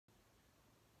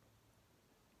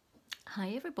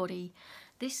Hi everybody,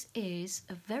 this is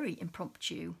a very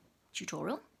impromptu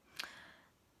tutorial.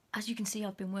 As you can see,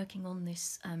 I've been working on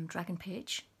this dragon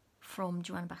page from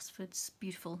Johanna Basford's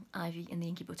beautiful Ivy and the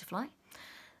Inky butterfly.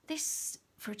 This,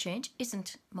 for a change,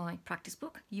 isn't my practice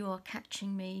book. You are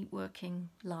catching me working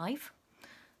live.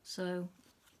 So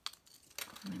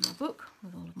I'm in my book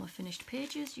with all of my finished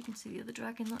pages. You can see the other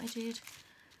dragon that I did.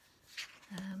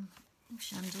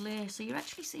 Chandelier. So you're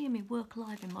actually seeing me work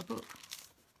live in my book,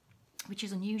 which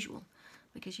is unusual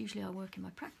because usually I work in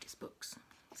my practice books.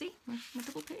 See, my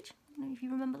double page, I don't know if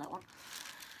you remember that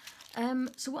one.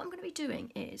 So what I'm going to be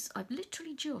doing is I've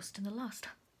literally just in the last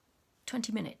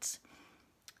 20 minutes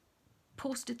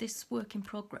posted this work in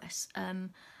progress.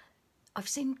 I've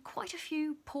seen quite a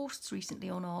few posts recently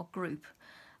on our group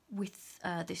with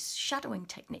this shadowing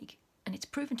technique, and it's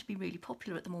proven to be really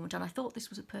popular at the moment, and I thought this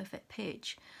was a perfect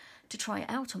page to try it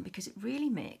out on because it really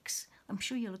makes, I'm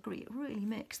sure you'll agree, it really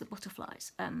makes the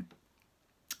butterflies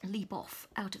leap off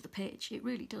out of the page. It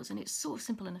really does, and it's so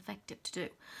simple and effective to do.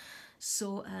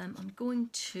 So I'm going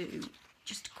to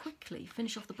just quickly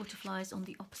finish off the butterflies on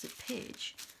the opposite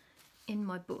page in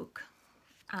my book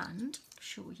and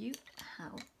show you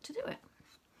how to do it.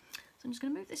 So I'm just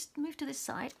going to move to this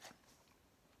side,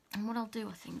 and what I'll do,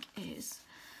 I think, is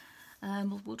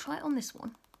we'll try it on this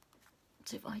one.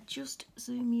 So if I just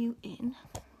zoom you in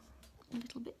a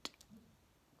little bit,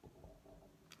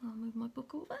 I'll move my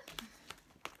book over.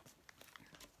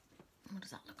 What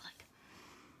does that look like?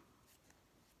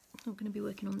 I'm going to be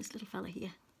working on this little fella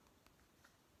here.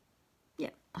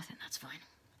 Yeah, I think that's fine.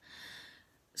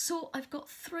 So I've got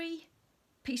 3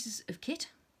 pieces of kit,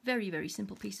 very, very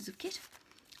simple pieces of kit.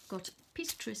 I've got a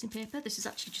piece of tracing paper. This is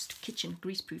actually just kitchen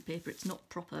greaseproof paper. It's not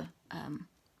proper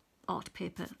art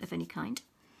paper of any kind.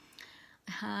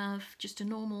 I have just a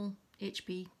normal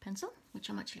HB pencil, which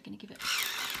I'm actually going to give it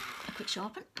a quick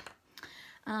sharpen.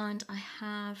 And I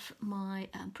have my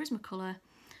Prismacolour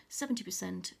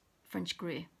 70% French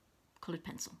grey coloured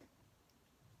pencil.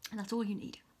 And that's all you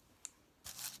need.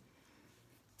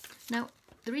 Now,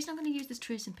 the reason I'm going to use this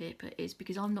tracing paper is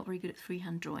because I'm not very good at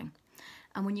freehand drawing.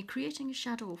 And when you're creating a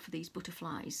shadow for these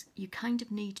butterflies, you kind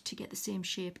of need to get the same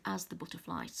shape as the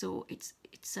butterfly. So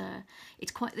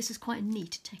this is quite a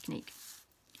neat technique.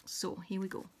 So here we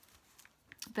go.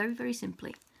 Very, very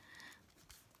simply,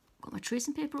 I've got my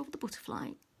tracing paper over the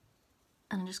butterfly,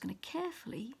 and I'm just going to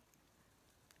carefully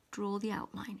draw the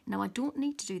outline. Now I don't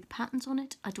need to do the patterns on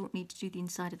it. I don't need to do the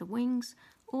inside of the wings.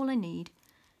 All I need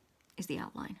is the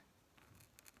outline.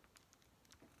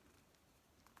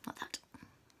 Like that.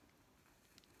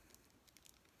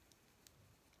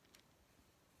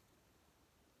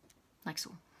 Like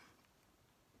so.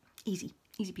 Easy,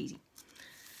 easy peasy.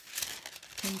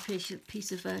 Then you place your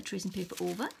piece of tracing paper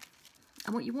over,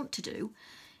 and what you want to do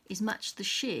is match the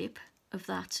shape of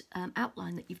that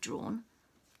outline that you've drawn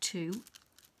to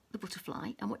the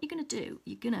butterfly. And what you're going to do,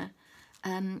 you're going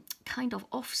to kind of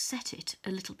offset it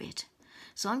a little bit.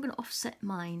 So I'm going to offset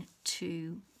mine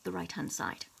to the right hand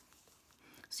side.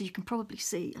 So you can probably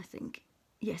see, I think,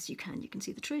 yes you can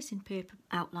see the tracing paper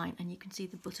outline, and you can see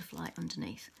the butterfly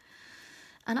underneath.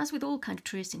 And as with all kind of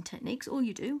tracing techniques, all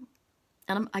you do,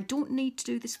 and I don't need to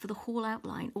do this for the whole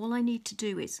outline, all I need to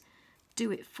do is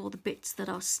do it for the bits that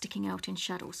are sticking out in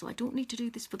shadow. So I don't need to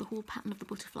do this for the whole pattern of the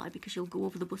butterfly because you'll go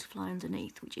over the butterfly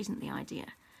underneath, which isn't the idea.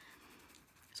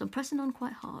 So I'm pressing on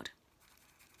quite hard.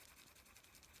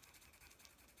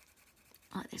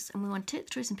 Like this. And when I take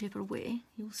the tracing paper away,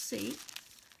 you'll see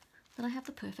that I have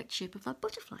the perfect shape of that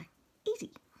butterfly.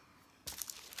 Easy.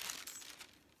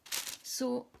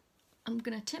 So I'm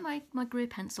going to take my grey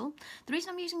pencil. The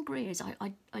reason I'm using grey is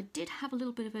I did have a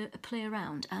little bit of a play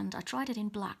around, and I tried it in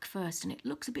black first, and it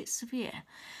looks a bit severe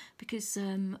because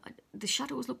the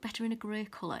shadows look better in a grey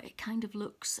colour. It kind of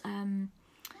looks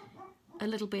a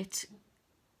little bit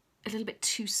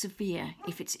too severe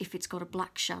if it's got a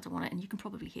black shadow on it, and you can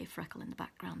probably hear Freckle in the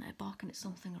background there barking at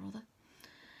something or other.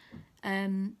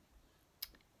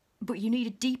 But you need a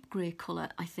deep grey colour,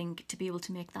 I think, to be able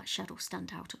to make that shadow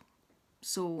stand out.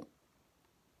 So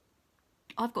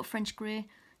I've got French grey.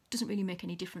 Doesn't really make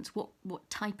any difference what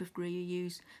type of grey you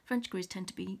use. French greys tend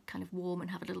to be kind of warm and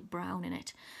have a little brown in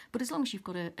it. But as long as you've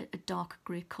got a dark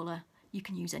grey colour, you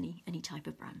can use any type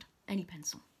of brand, any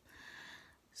pencil.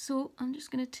 So I'm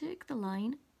just going to take the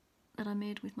line that I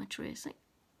made with my tracing.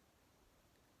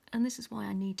 And this is why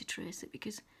I need to trace it,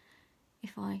 because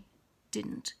if I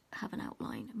didn't have an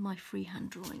outline, my freehand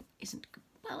drawing isn't,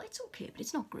 well, it's okay, but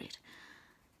it's not great.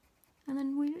 And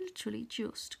then we literally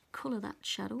just colour that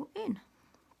shadow in.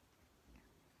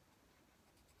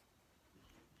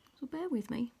 So bear with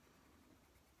me.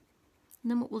 And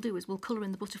then what we'll do is we'll colour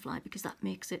in the butterfly, because that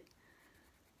makes it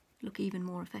look even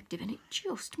more effective, and it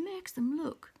just makes them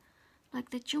look like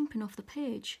they're jumping off the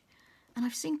page. And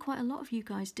I've seen quite a lot of you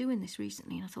guys doing this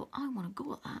recently, and I thought, I want to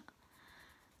go at that.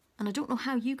 And I don't know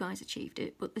how you guys achieved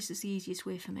it, but this is the easiest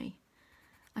way for me.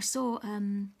 I saw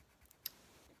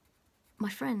my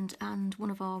friend and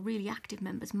one of our really active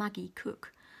members, Maggie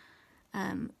Cook,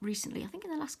 recently, I think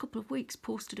in the last couple of weeks,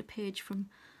 posted a page from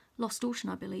Lost Ocean,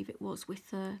 I believe it was,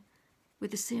 with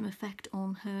the same effect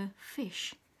on her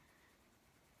fish.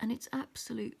 And it's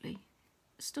absolutely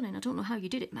stunning. I don't know how you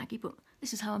did it, Maggie, but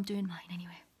this is how I'm doing mine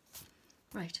anyway.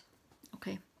 Right,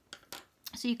 okay.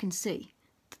 So you can see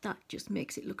that just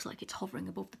makes it look like it's hovering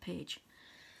above the page.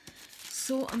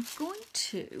 So I'm going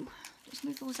to just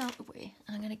move those out of the way,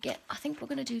 and I'm going to get, I think we're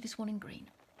going to do this one in green.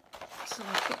 So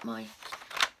I've got my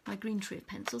green tray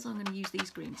pencils. I'm going to use these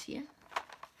greens here.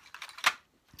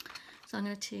 So I'm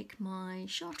going to take my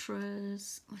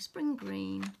Chartreuse, my spring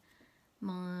green,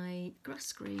 my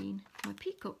grass green, my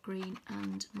peacock green,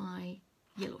 and my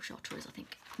yellow Chartreuse, I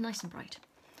think. Nice and bright.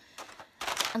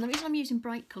 And the reason I'm using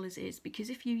bright colours is because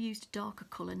if you used a darker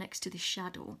colour next to this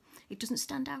shadow, it doesn't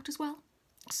stand out as well.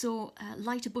 So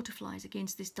lighter butterflies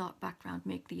against this dark background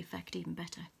make the effect even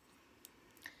better.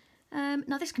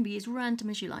 Now this can be as random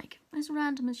as you like. As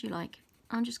random as you like.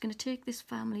 I'm just going to take this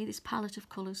family, this palette of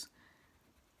colours.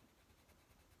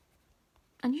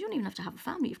 And you don't even have to have a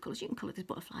family of colours. You can colour this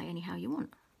butterfly anyhow you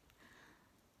want.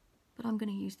 But I'm going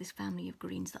to use this family of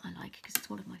greens that I like because it's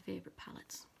one of my favourite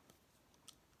palettes.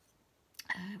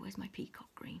 Where's my peacock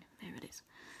green? There it is.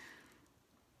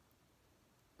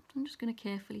 I'm just going to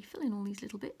carefully fill in all these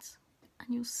little bits,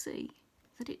 and you'll see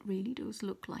that it really does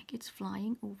look like it's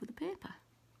flying over the paper.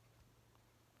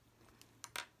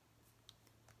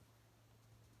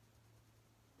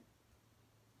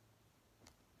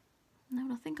 Now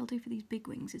what I think I'll do for these big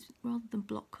wings is, rather than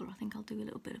block colour, I think I'll do a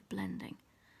little bit of blending.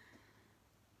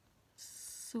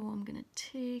 So I'm going to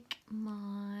take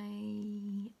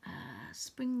my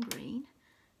spring green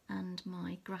and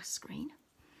my grass green,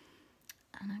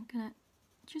 and I'm going to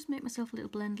just make myself a little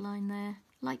blend line there,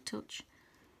 light touch,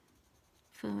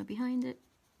 firmer behind it,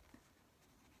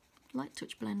 light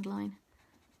touch blend line,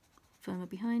 firmer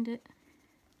behind it.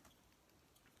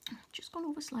 Just gone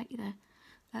over slightly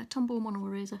there. Tombow mono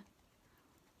eraser.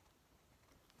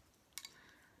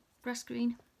 Grass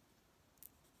green,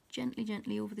 gently,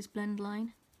 gently over this blend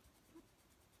line.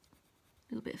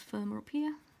 A little bit of firmer up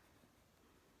here.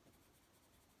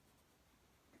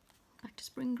 Back to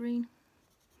spring green.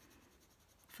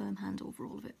 Firm hand over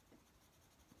all of it.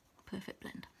 Perfect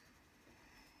blend.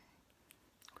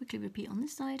 Quickly repeat on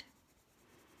this side.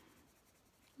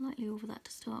 Lightly over that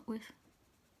to start with.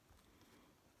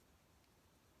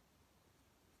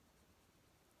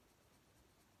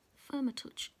 Firmer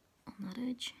touch on that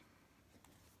edge.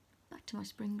 Back to my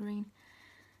spring green.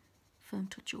 Firm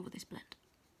touch over this blend.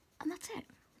 And that's it.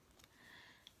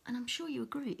 And I'm sure you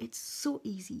agree, it's so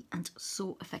easy and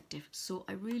so effective. So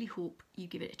I really hope you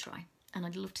give it a try. And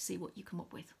I'd love to see what you come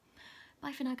up with.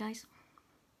 Bye for now, guys.